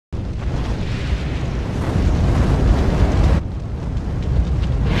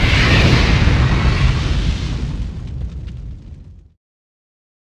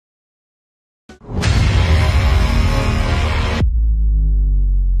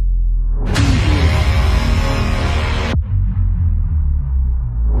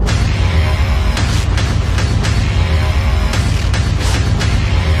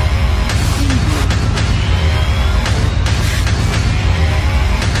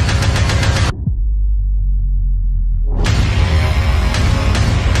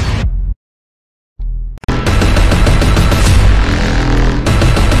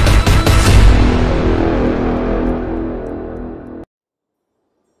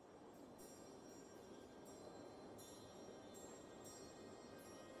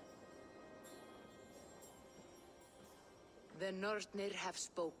The Nornir have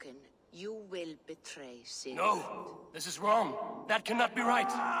spoken. You will betray Sigurd. No! This is wrong. That cannot be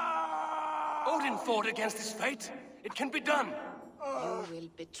right. Odin fought against his fate. It can be done. You will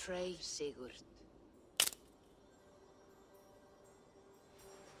betray Sigurd.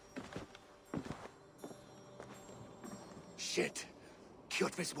 Shit.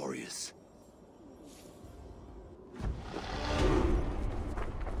 Kjotve's warriors.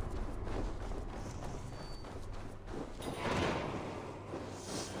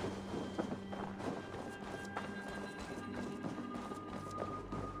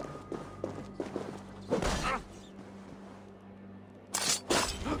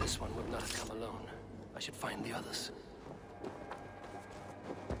 This one would not have come alone. I should find the others.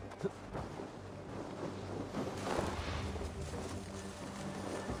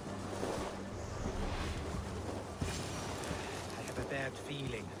 I have a bad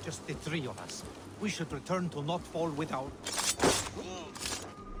feeling. Just the three of us. We should return to Notfall without...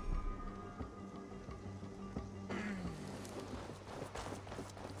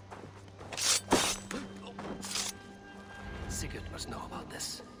 Sigurd must know about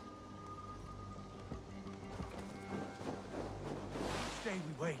this. Stay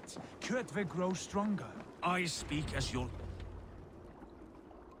we wait. Kjotve grows stronger. I speak as your...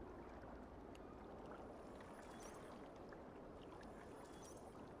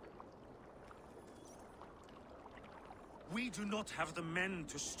 We do not have the men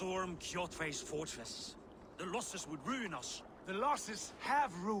to storm Kjotve's fortress. The losses would ruin us. The losses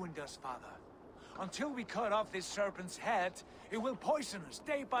have ruined us, Father. Until we cut off this serpent's head, it will poison us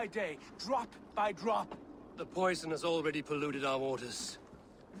day by day, drop by drop. The poison has already polluted our waters.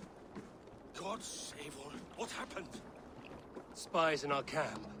 God save all. What happened? Spies in our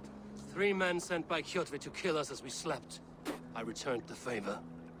camp. 3 men sent by Kjotve to kill us as we slept. I returned the favor.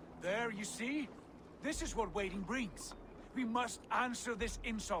 There, you see? This is what waiting brings. We must answer this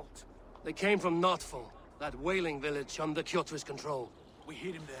insult. They came from Notfall, that whaling village under Kjotve's control. We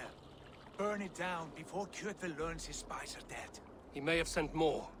hid him there. Burn it down before Kjotve learns his spies are dead. He may have sent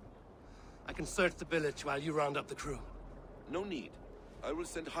more. I can search the village while you round up the crew. No need. I will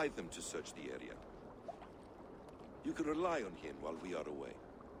send Hythem to search the area. You can rely on him while we are away.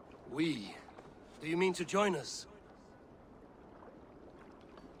 We? Do you mean to join us?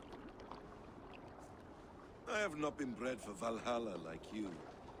 I have not been bred for Valhalla like you,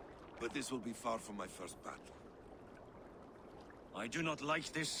 but this will be far from my first battle. I do not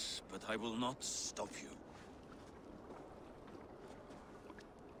like this, but I will not stop you.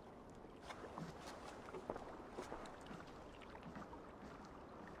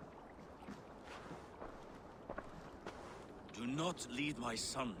 Do not lead my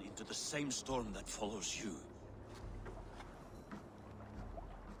son into the same storm that follows you.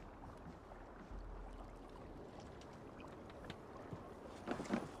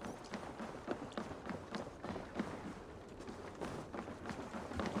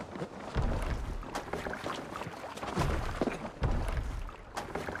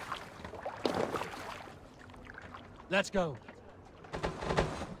 Let's go.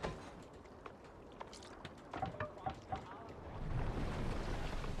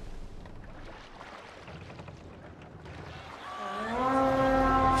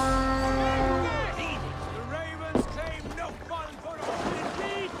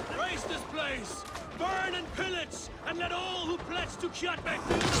 To Kjotve,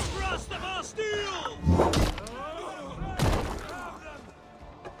 thrust of our steel!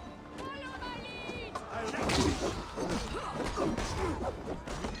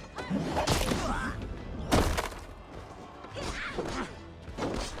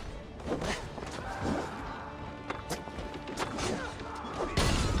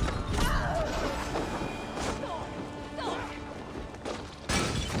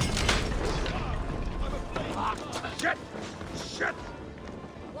 Shit! Shit!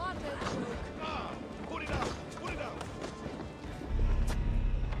 Put it up!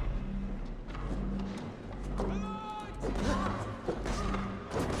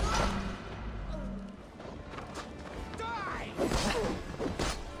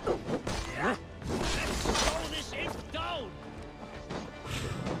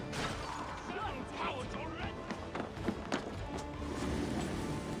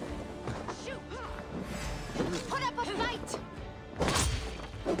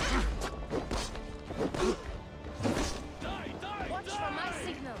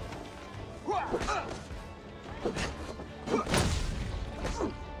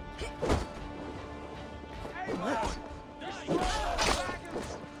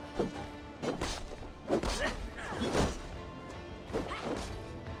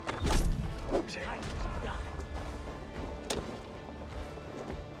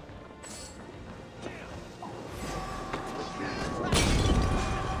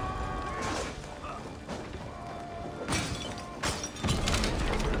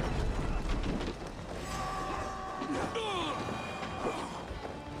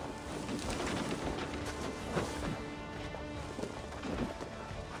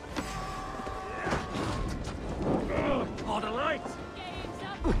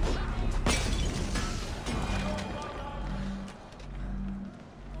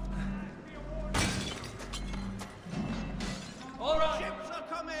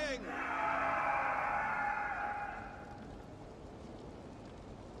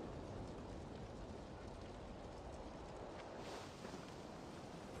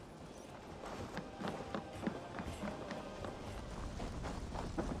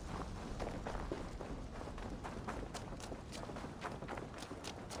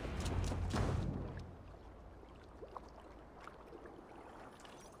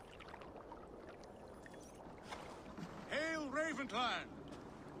 clan.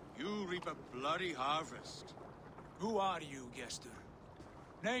 You reap a bloody harvest. Who are you, Gester?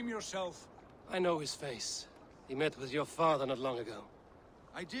 Name yourself. I know his face. He met with your father not long ago.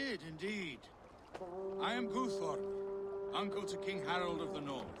 I did, indeed. I am Guthorm, uncle to King Harold of the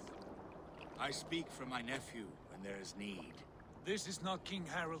North. I speak for my nephew when there is need. This is not King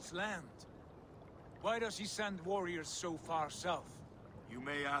Harold's land. Why does he send warriors so far south? You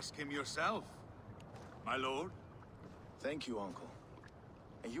may ask him yourself, my lord. Thank you, uncle.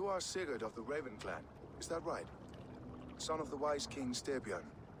 And you are Sigurd of the Raven clan, is that right? Son of the wise King Styrbjörn.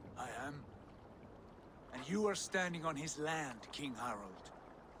 I am. And you are standing on his land, King Harold.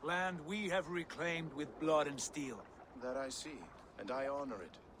 Land we have reclaimed with blood and steel. That I see, and I honor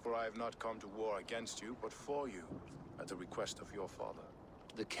it. For I have not come to war against you, but for you, at the request of your father.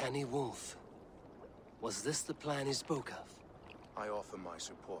 The canny wolf. Was this the plan he spoke of? I offer my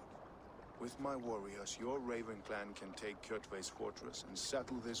support. With my warriors, your Raven clan can take Kjotve's fortress and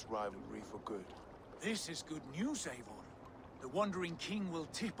settle this rivalry for good. This is good news, Eivor. The Wandering King will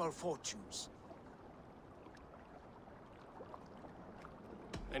tip our fortunes.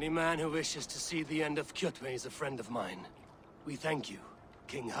 Any man who wishes to see the end of Kjotve is a friend of mine. We thank you,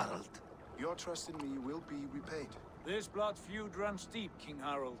 King Harald. Your trust in me will be repaid. This blood feud runs deep, King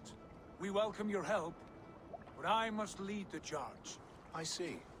Harold. We welcome your help, but I must lead the charge. I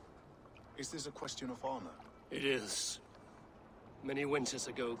see. Is this a question of honor? It is. Many winters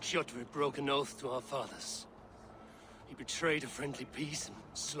ago, Kjotve broke an oath to our fathers. He betrayed a friendly peace and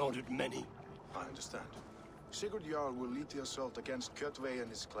slaughtered many. I understand. Sigurd Jarl will lead the assault against Kjotve and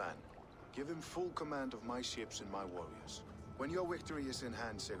his clan. Give him full command of my ships and my warriors. When your victory is in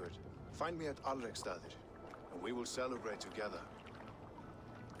hand, Sigurd, find me at Alrekstadir, and we will celebrate together.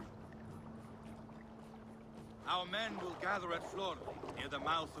 Our men will gather at Florli, near the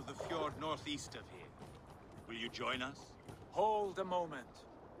mouth of the fjord northeast of here. Will you join us? Hold a moment.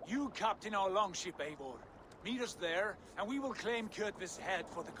 You captain our longship, Eivor. Meet us there, and we will claim Kjotve's head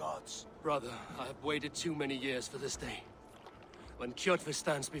for the gods. Brother, I have waited too many years for this day. When Kjotve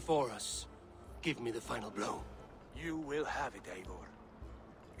stands before us, give me the final blow. You will have it, Eivor.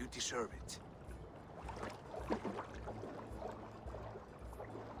 You deserve it.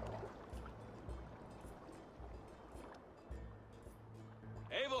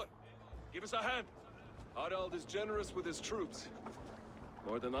 Eivor, give us a hand. Harald is generous with his troops.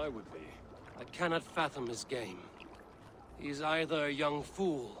 More than I would be. I cannot fathom his game. He is either a young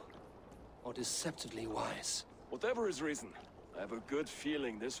fool, or deceptively wise. Whatever his reason, I have a good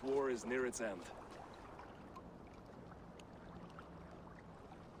feeling this war is near its end.